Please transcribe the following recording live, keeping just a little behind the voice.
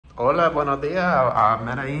Hola, buenos días a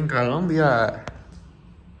Medellín, Colombia.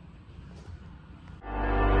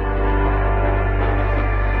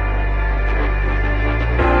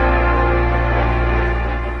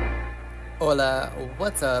 Hola,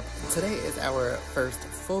 what's up? Today is our first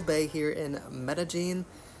full day here in Medellín.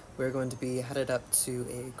 We're going to be headed up to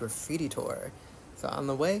a graffiti tour. So on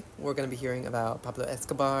the way, we're going to be hearing about Pablo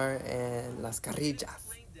Escobar and las guerrillas.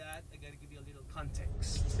 That, I gotta give you a little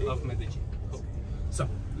context of Medellín. Okay. So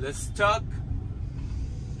let's talk.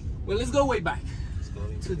 Well, let's go way back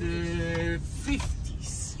to the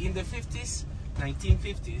 50s. In the 50s,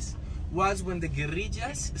 1950s, was when the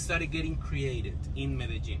guerrillas started getting created in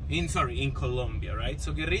Medellín. In Colombia, right?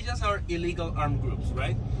 So guerrillas are illegal armed groups,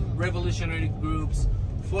 right? Revolutionary groups,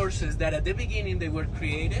 forces that at the beginning they were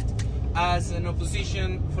created as an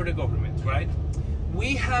opposition for the government, right?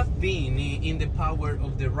 We have been in the power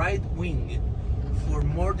of the right wing for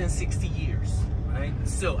more than 60 years, right?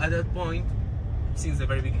 So at that point, since the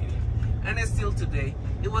very beginning, and still today,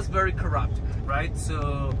 it was very corrupt, right?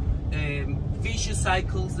 So vicious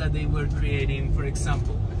cycles that they were creating, for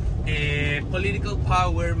example, political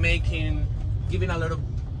power giving a lot of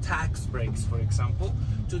tax breaks, for example,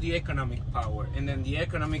 to the economic power, and then the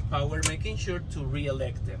economic power making sure to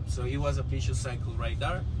re-elect them. So it was a vicious cycle right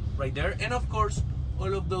there. And of course,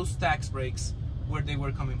 all of those tax breaks, where they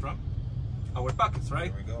were coming from? Our pockets,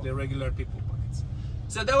 right? The regular people pockets.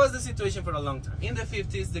 So that was the situation for a long time. In the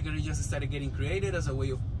 50s, the guerrillas started getting created as a way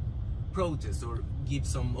of protest or give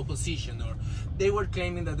some opposition, or they were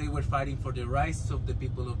claiming that they were fighting for the rights of the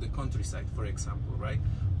people of the countryside, for example, right?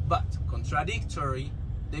 But contradictory,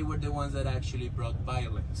 they were the ones that actually brought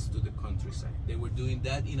violence to the countryside. They were doing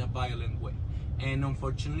that in a violent way. And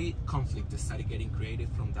unfortunately, conflict started getting created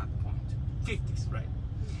from that point. 50s, right?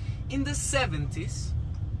 In the 70s,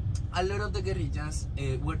 a lot of the guerrillas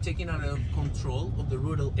were taking a lot of control of the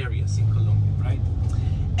rural areas in Colombia, right?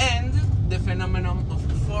 And the phenomenon of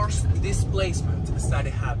forced displacement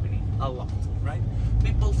started happening a lot, right?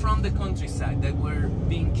 People from the countryside that were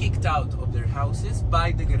being kicked out of their houses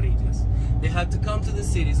by the guerrillas. They had to come to the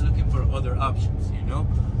cities looking for other options, you know?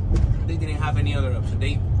 They didn't have any other option.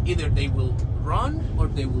 Either they will run or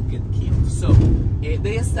they will get killed. So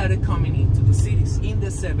they started coming into the cities. In the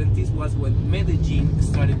 70s was when Medellín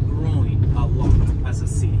started growing a lot as a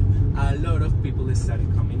city. A lot of people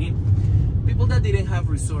started coming in. People that didn't have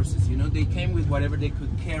resources, you know, they came with whatever they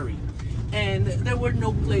could carry. And there were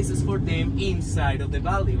no places for them inside of the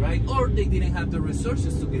valley, right? Or they didn't have the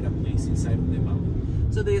resources to get a place inside of the valley.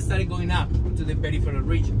 So they started going up to the peripheral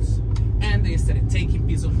regions. And they started taking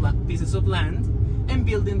pieces of land and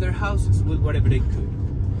building their houses with whatever they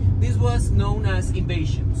could. This was known as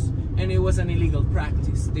invasions, and it was an illegal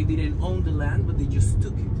practice. They didn't own the land, but they just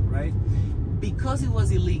took it, right? Because it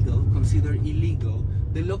was illegal, considered illegal,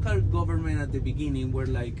 the local government at the beginning were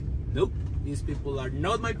like, nope, these people are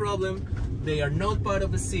not my problem. They are not part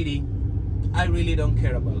of the city. I really don't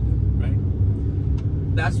care about them,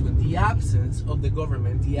 right? That's when the absence of the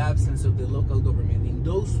government, the absence of the local government in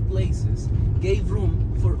those places gave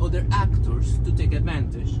room for other actors to take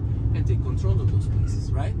advantage and take control of those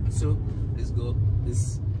places, right? So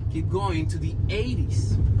let's keep going to the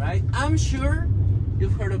 80s, right? I'm sure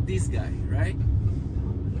you've heard of this guy, right?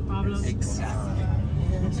 Pablo. Exactly.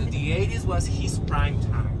 So the 80s was his prime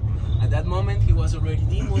time. At that moment, he was already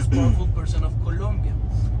the most powerful person of Colombia.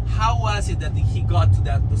 How was it that he got to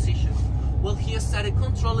that position? Well, he started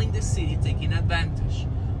controlling the city, taking advantage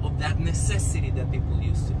of that necessity that people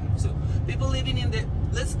used to have. So people living in the,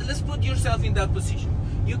 let's put yourself in that position.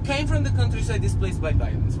 You came from the countryside displaced by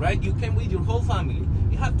violence, right? You came with your whole family.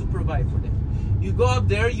 You have to provide for them. You go up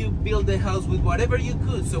there, you build a house with whatever you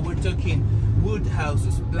could. So we're talking wood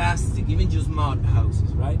houses, plastic, even just mud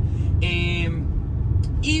houses, right?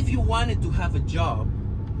 If you wanted to have a job,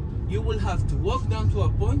 you will have to walk down to a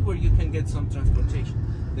point where you can get some transportation,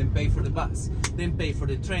 then pay for the bus, then pay for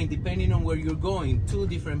the train, depending on where you're going, 2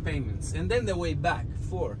 different payments, and then the way back,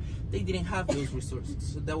 4. They didn't have those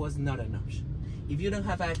resources, so that was not an option. If you don't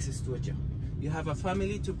have access to a job, you have a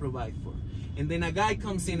family to provide for, and then a guy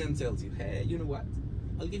comes in and tells you, hey, you know what,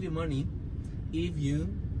 I'll give you money if you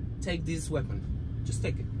take this weapon. Just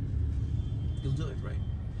take it. You'll do it, right?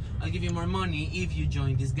 I'll give you more money if you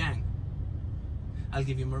join this gang. I'll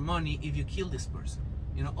give you more money if you kill this person.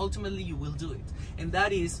 You know, ultimately you will do it. And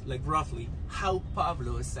that is, like, roughly how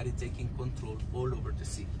Pablo started taking control all over the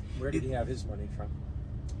city. Where did he have his money from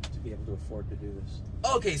to be able to afford to do this?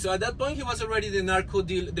 Okay, so at that point he was already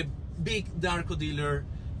the big narco dealer,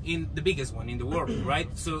 in the biggest one in the world, right?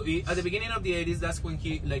 So at the beginning of the 80s, that's when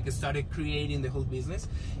he started creating the whole business.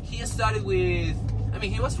 He started with I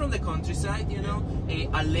mean, he was from the countryside, you know.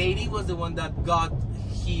 A lady was the one that got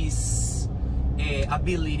his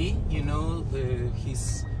ability, you know,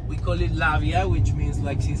 we call it labia, which means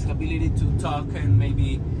like his ability to talk and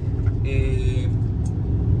maybe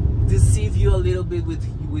deceive you a little bit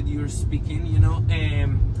with your speaking, you know.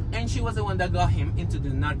 And she was the one that got him into the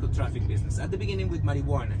narco traffic business. At the beginning with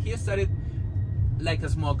marijuana. He started like a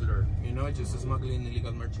smuggler, you know, just smuggling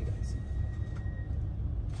illegal merchandise.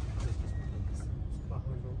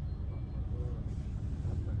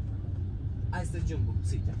 Este es Jumbo,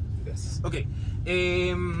 sí, ya. Gracias. Okay.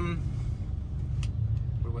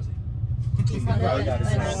 Where was I?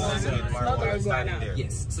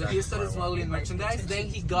 Yes, so he started smuggling merchandise. Then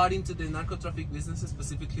he got into the narco traffic business,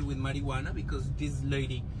 specifically with marijuana, because this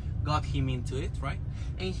lady got him into it, right?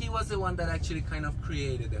 And he was the one that actually kind of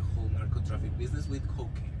created the whole narco traffic business with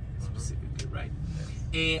cocaine, specifically, right?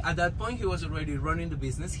 At that point, he was already running the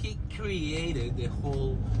business. He created the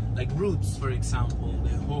whole, like routes, for example,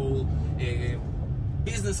 the whole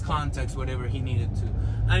business contacts, whatever he needed to.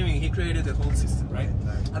 I mean, he created the whole system, right?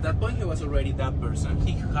 At that point, he was already that person.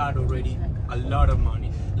 He had already a lot of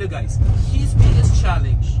money. Look, guys, his biggest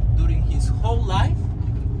challenge during his whole life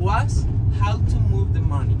was how to move the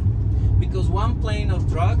money. Because one plane of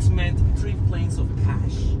drugs meant 3 planes of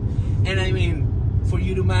cash. And I mean, for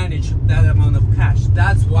you to manage that amount of cash,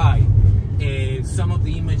 that's why some of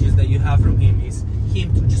the images that you have from him is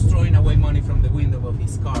him just throwing away money from the window of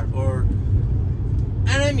his car.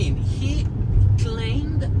 And I mean, he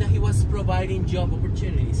claimed that he was providing job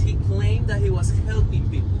opportunities. He claimed that he was helping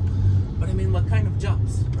people. But I mean, what kind of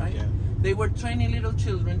jobs, right? Yeah. They were training little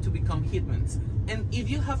children to become hitmen. And if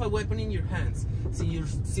you have a weapon in your hands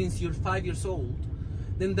since you're 5 years old,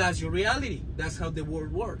 then that's your reality. That's how the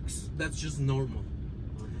world works. That's just normal.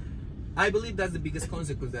 I believe that's the biggest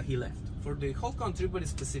consequence that he left for the whole country, but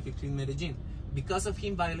specifically in Medellín. Because of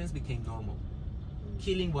him, violence became normal.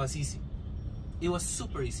 Killing was easy. It was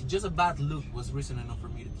super easy. Just a bad look was reason enough for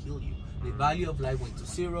me to kill you. The value of life went to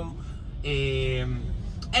 0, and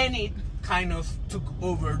it kind of took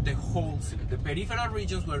over the whole city. The peripheral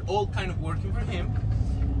regions were all kind of working for him,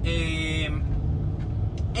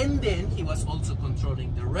 and then he was also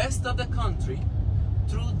controlling the rest of the country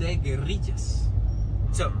through the guerrillas.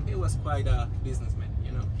 So he was quite a businessman,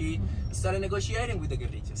 you know. He started negotiating with the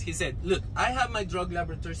guerrillas. He said, look, I have my drug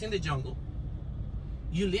laboratories in the jungle.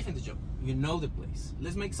 You live in the jungle. You know the place.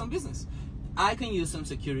 Let's make some business. I can use some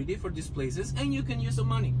security for these places and you can use some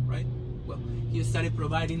money, right? Well, he started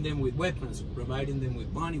providing them with weapons, providing them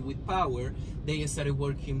with money, with power. They started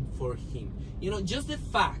working for him. You know, just the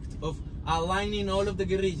fact of aligning all of the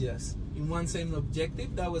guerrillas in one same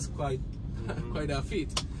objective, that was quite a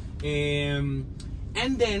feat.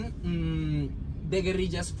 And then the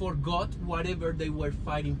guerrillas forgot whatever they were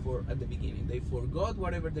fighting for at the beginning. They forgot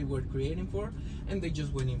whatever they were creating for, and they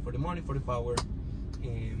just went in for the money, for the power,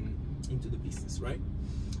 into the business, right?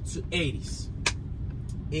 So 80s.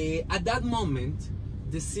 At that moment,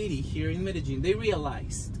 the city here in Medellín, they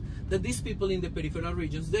realized that these people in the peripheral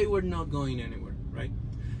regions, they were not going anywhere, right?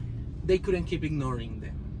 They couldn't keep ignoring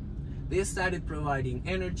them. They started providing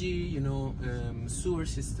energy, you know, sewer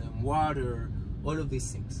system, water, all of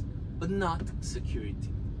these things, but not security.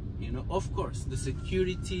 You know, of course, the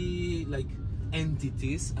security like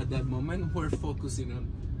entities at that moment were focusing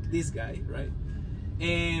on this guy, right?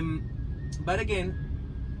 But again,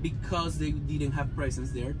 because they didn't have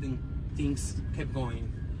presence there, then things kept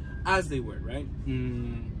going as they were, right?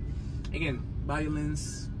 Again,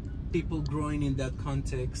 violence, people growing in that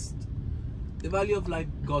context, the value of life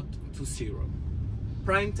got to 0.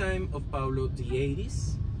 Prime time of Pablo, the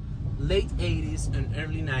 80s, late 80s and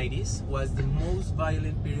early 90s was the most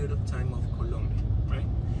violent period of time of Colombia, right?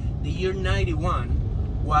 The year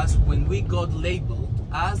 91 was when we got labeled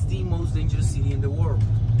as the most dangerous city in the world,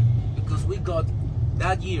 because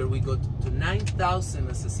that year we got to 9,000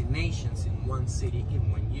 assassinations in one city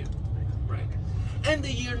in 1 year, right? And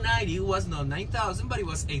the year 90 was not 9,000, but it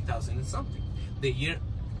was 8,000 and something. The year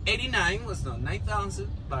 89 was not 9,000,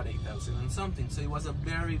 but 8,000 and something. So it was a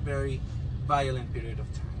very, very violent period of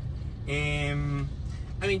time.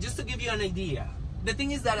 I mean, just to give you an idea, the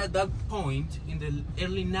thing is that at that point in the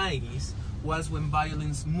early 90s was when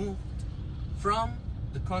violence moved from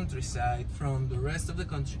the countryside, from the rest of the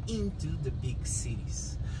country, into the big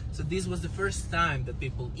cities. So this was the first time that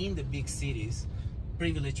people in the big cities,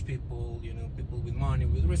 privileged people, you know, people with money,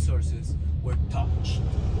 with resources, were touched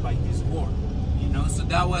by this war, you know. So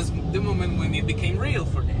that was the moment when it became real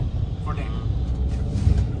for them.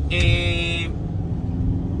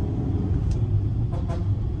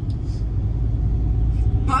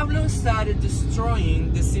 Pablo started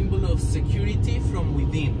destroying the symbol of security from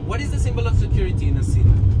within. What is the symbol of security in a city?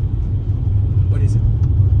 What is it?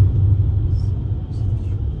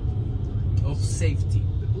 Of safety.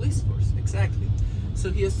 The police force, exactly. So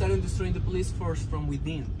he started destroying the police force from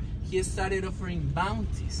within. He started offering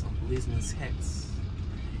bounties on policemen's heads.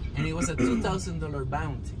 And it was a $2,000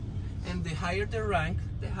 bounty. And the higher the rank,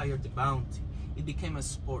 the higher the bounty. It became a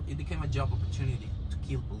sport, it became a job opportunity to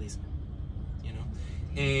kill policemen. You know?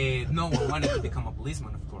 No one wanted to become a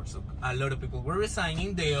policeman, of course. So a lot of people were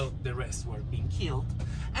resigning, the rest were being killed.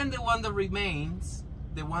 And the ones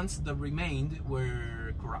that remained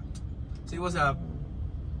were corrupt. So it was a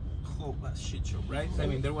whole shit show, right? I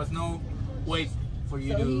mean, there was no way for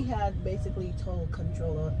you to... So he had basically total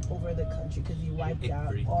control over the country because he wiped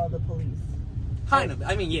out all the police. Kind of.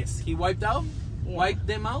 I mean, yes, he wiped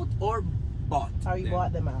them out or bought Or he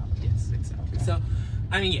bought them out. Yes, exactly. Okay. So,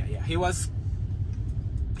 I mean, yeah, he was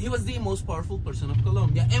the most powerful person of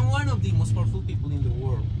Colombia and one of the most powerful people in the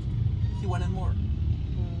world. He wanted more.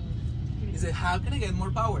 He said, how can I get more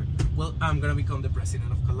power? Well, I'm gonna become the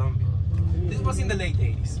president of Colombia. This was in the late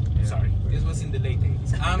 80s. Sorry, this was in the late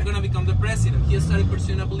 80s. I'm gonna become the president. He started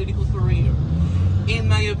pursuing a political career. In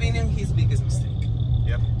my opinion, his biggest mistake.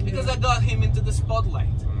 Yep. Because I got him into the spotlight.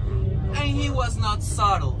 And he was not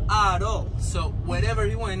subtle at all. So wherever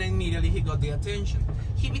he went, immediately he got the attention.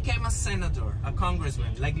 He became a senator, a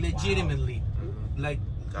congressman, like legitimately, like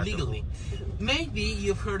legally. Maybe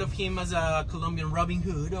you've heard of him as a Colombian Robin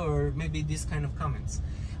Hood or maybe these kind of comments.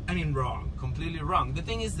 I mean, wrong, completely wrong. The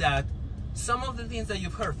thing is that some of the things that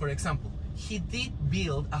you've heard, for example, he did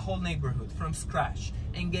build a whole neighborhood from scratch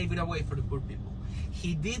and gave it away for the poor people.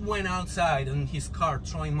 He did went outside in his car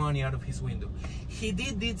throwing money out of his window. He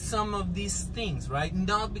did some of these things, right?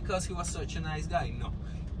 Not because he was such a nice guy, no.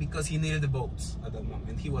 Because he needed the votes at that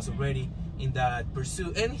moment. He was already in that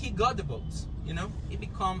pursuit and he got the votes, you know? He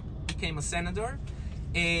became a senator.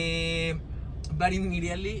 But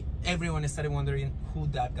immediately everyone started wondering who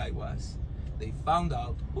that guy was. They found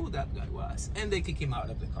out who that guy was and they kicked him out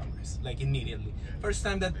of the Congress, like immediately. First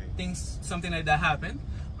time that something like that happened.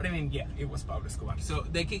 But I mean, yeah, it was Pablo Escobar. So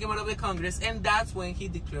they kicked him out of the Congress, and that's when he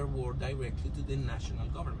declared war directly to the national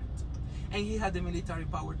government. And he had the military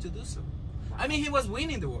power to do so. I mean, he was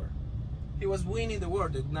winning the war. He was winning the war.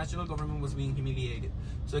 The national government was being humiliated.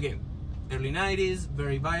 So again, early 90s,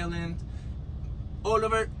 very violent. All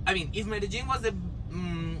over, I mean, if Medellín was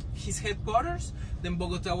his headquarters, then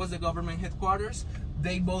Bogota was the government headquarters.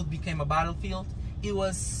 They both became a battlefield. It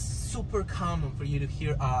was super common for you to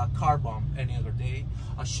hear a car bomb any other day,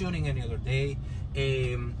 a shooting any other day,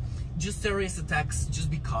 just terrorist attacks just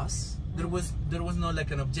because. There was not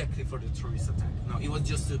like an objective for the terrorist attack. No, it was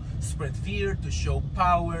just to spread fear, to show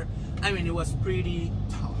power. I mean, it was pretty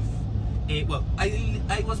tough. Well,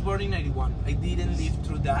 I was born in 91. I didn't live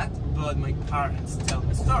through that, but my parents tell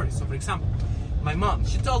me stories. So for example, my mom,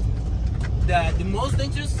 she told me that the most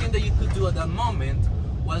dangerous thing that you could do at that moment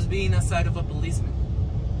was being aside of a policeman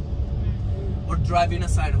or driving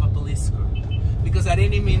aside of a police car, because at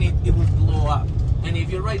any minute it would blow up, and if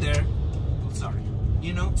you're right there, sorry,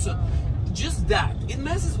 you know. So just that, it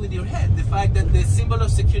messes with your head, the fact that the symbol of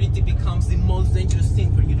security becomes the most dangerous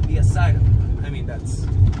thing for you to be aside of. I mean, that's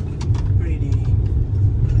pretty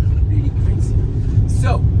crazy.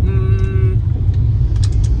 So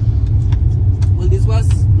well, this was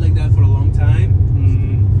like that for a long time.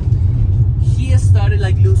 He started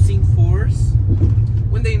like losing force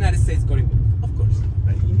when the United States got involved.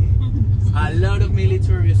 A lot of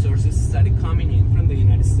military resources started coming in from the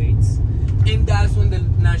United States, and that's when the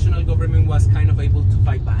national government was kind of able to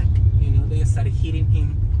fight back. You know, they started hitting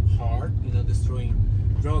him hard, you know, destroying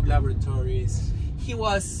drug laboratories. He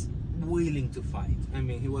was willing to fight. I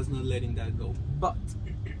mean, he was not letting that go. But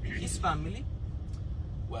his family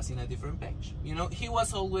was in a different page. You know, he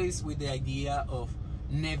was always with the idea of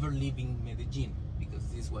never leaving Medellín, because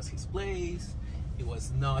this was his place. He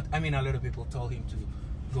was not, I mean, a lot of people told him to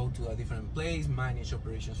go to a different place, manage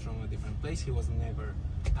operations from a different place. He was never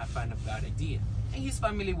a fan of that idea. And his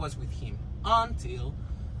family was with him until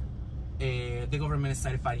the government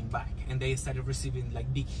started fighting back and they started receiving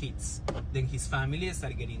like big hits. Then his family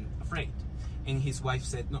started getting afraid. And his wife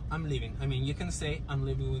said, no, I'm leaving. I mean, you can say I'm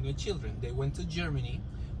living with my children. They went to Germany,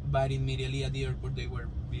 but immediately at the airport they were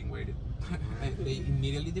being waited. They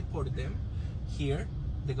immediately deported them. Here,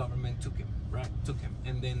 the government took him, right?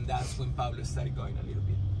 And then that's when Pablo started going a little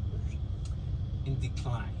bit in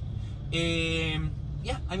decline.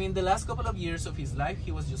 Yeah, I mean, the last couple of years of his life,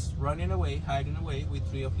 he was just running away, hiding away with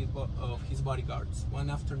 3 of his bodyguards. One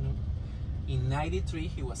afternoon, in '93,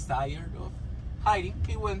 he was tired of hiding.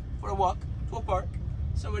 He went for a walk to a park,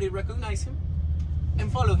 somebody recognized him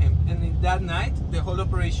and followed him. And in that night, the whole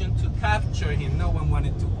operation to capture him, no one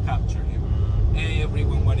wanted to capture him.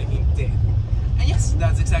 Everyone wanted him dead. And yes,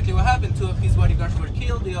 that's exactly what happened. 2 of his bodyguards were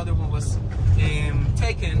killed, the other one was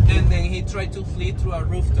taken, and then he tried to flee through a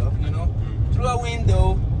rooftop, you know, through a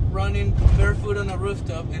window, running barefoot on a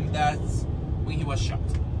rooftop, and that's when he was shot.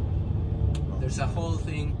 There's a whole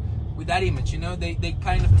thing with that image, you know, they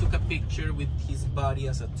kind of took a picture with his body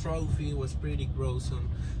as a trophy. It was pretty gruesome.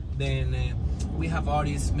 Then we have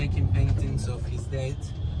artists making paintings of his dead.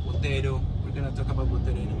 Botero, we're gonna talk about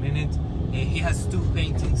Botero in a minute. He has 2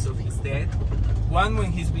 paintings of his dead. One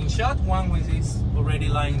when he's been shot, one when he's already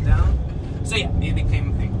lying down. So yeah, it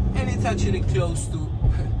became a thing. And it's actually close to,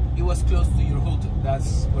 it was close to your hotel.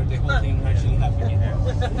 That's where the whole thing actually happened.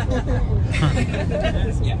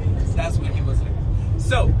 Yeah, that's where he was living.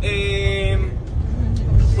 So,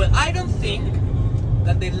 well, I don't think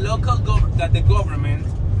that the government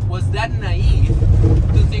was that naive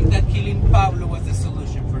to think that killing Pablo was the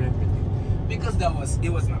solution for everything, because it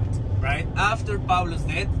was not, right? After Pablo's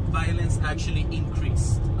death, violence actually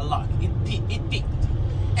increased a lot. It peaked,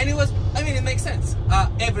 and it was, I mean, it makes sense.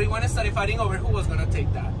 Everyone started fighting over who was gonna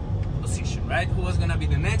take that position, right? Who was gonna be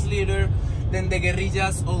the next leader? Then the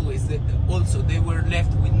guerrillas also they were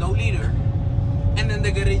left with no leader, and then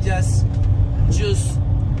the guerrillas just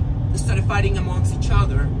started fighting amongst each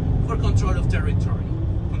other for control of territory,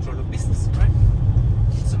 control of business, right?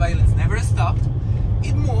 So violence never stopped.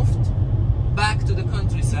 It moved back to the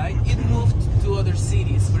countryside. It moved to other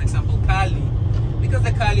cities, for example, Cali, because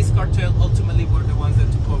the Cali's cartel ultimately were the ones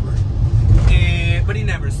that took over. But it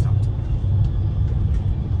never stopped.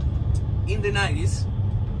 In the 90s,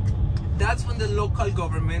 that's when the local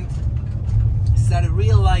government started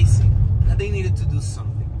realizing that they needed to do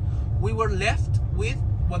something. We were left with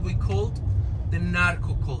what we called the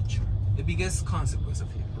narco culture, the biggest consequence of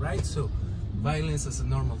it, right? So violence as a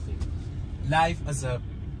normal thing, life as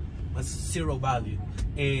zero value,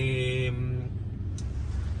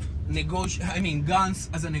 guns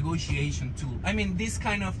as a negotiation tool. I mean, these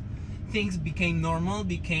kind of things became normal,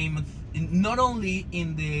 became not only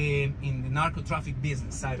in the narco traffic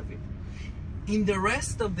business side of it. In the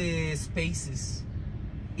rest of the spaces,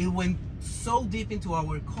 it went so deep into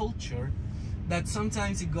our culture that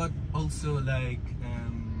sometimes it got also like,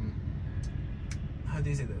 how do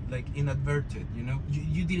you say that? Like inadvertent, you know?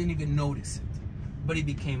 You didn't even notice it, but it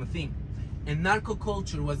became a thing. And narco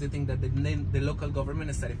culture was the thing that the local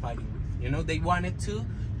government started fighting with. You know, they wanted to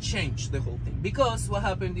change the whole thing, because what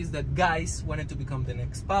happened is that guys wanted to become the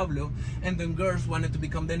next Pablo, and then girls wanted to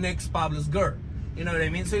become the next Pablo's girl. You know what I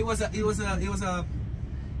mean? So it was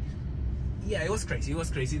crazy. It was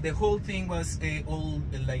crazy. The whole thing was all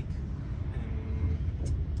like,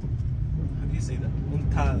 how do you say that?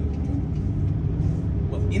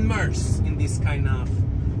 Well, immersed in this kind of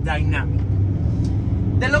dynamic.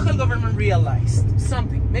 The local government realized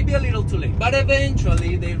something, maybe a little too late, but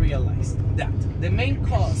eventually they realized that the main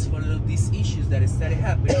cause for all of these issues that started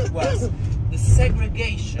happening was the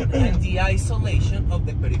segregation and the isolation of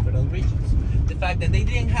the peripheral regions. The fact that they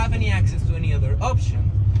didn't have any access to any other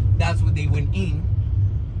option, that's what they went in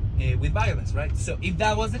with violence, right? So if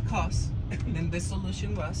that was the cause, then the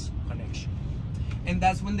solution was connection. And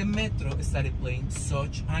that's when the metro started playing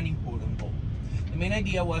such an important role. The main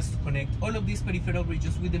idea was to connect all of these peripheral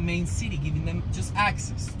regions with the main city, giving them just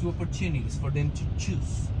access to opportunities for them to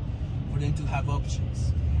choose, for them to have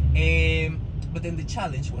options. But then the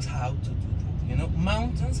challenge was how to do that. You know,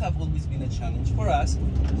 mountains have always been a challenge for us.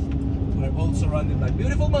 We're all surrounded by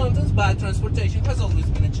beautiful mountains, but transportation has always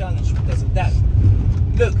been a challenge because of that.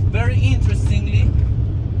 Look, very interestingly,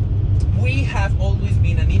 we have always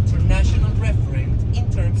been an international referent in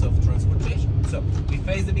terms of transportation. So we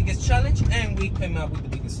faced the biggest challenge and we came up with the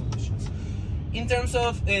biggest solutions. In terms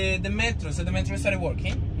of the metro, so the metro started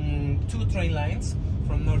working, 2 train lines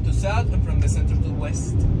from north to south and from the center to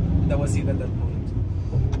west. That was it at that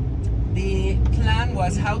point. The plan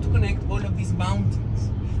was how to connect all of these mountains.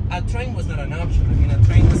 A train was not an option. I mean, a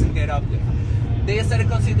train doesn't get up there. They started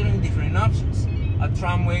considering different options. A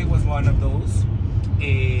tramway was one of those.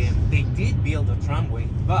 They did build a tramway,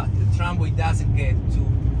 but the tramway doesn't get to...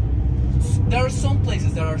 There are some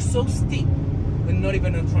places that are so steep that not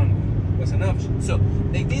even a tramway was an option. So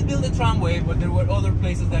they did build a tramway, but there were other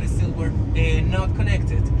places that still were not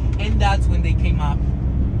connected. And that's when they came up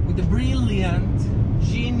with the brilliant,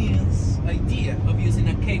 genius idea of using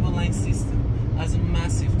a cable line system as a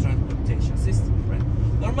massive transportation system, right?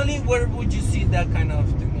 Normally, where would you see that kind of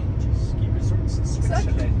technology? Ski resorts.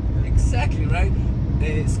 Exactly, right?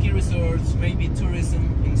 Ski resorts, maybe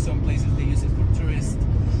tourism. In some places they use it for tourists.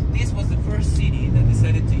 this was the first city that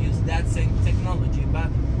decided to use that same technology, but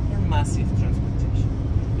for massive transportation.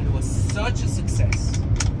 And it was such a success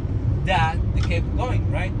that they kept going,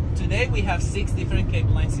 right? Today we have 6 different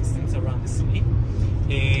cable line systems around the city.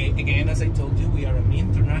 Again, as I told you, we are an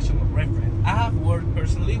international reference. I have worked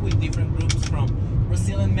personally with different groups from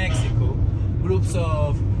Brazil and Mexico, groups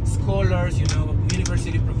of scholars, you know,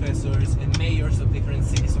 university professors and mayors of different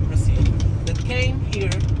cities in Brazil that came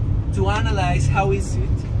here to analyze how is it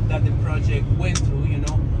that the project went through, you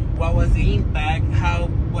know, what was the impact, how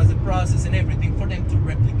was the process and everything for them to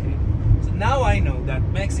replicate. So now I know that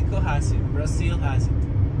Mexico has it, Brazil has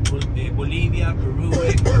it, Bolivia, Peru,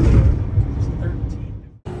 Ecuador.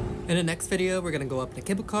 In the next video, we're gonna go up to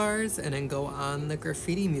cable cars and then go on the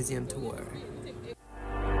graffiti museum tour.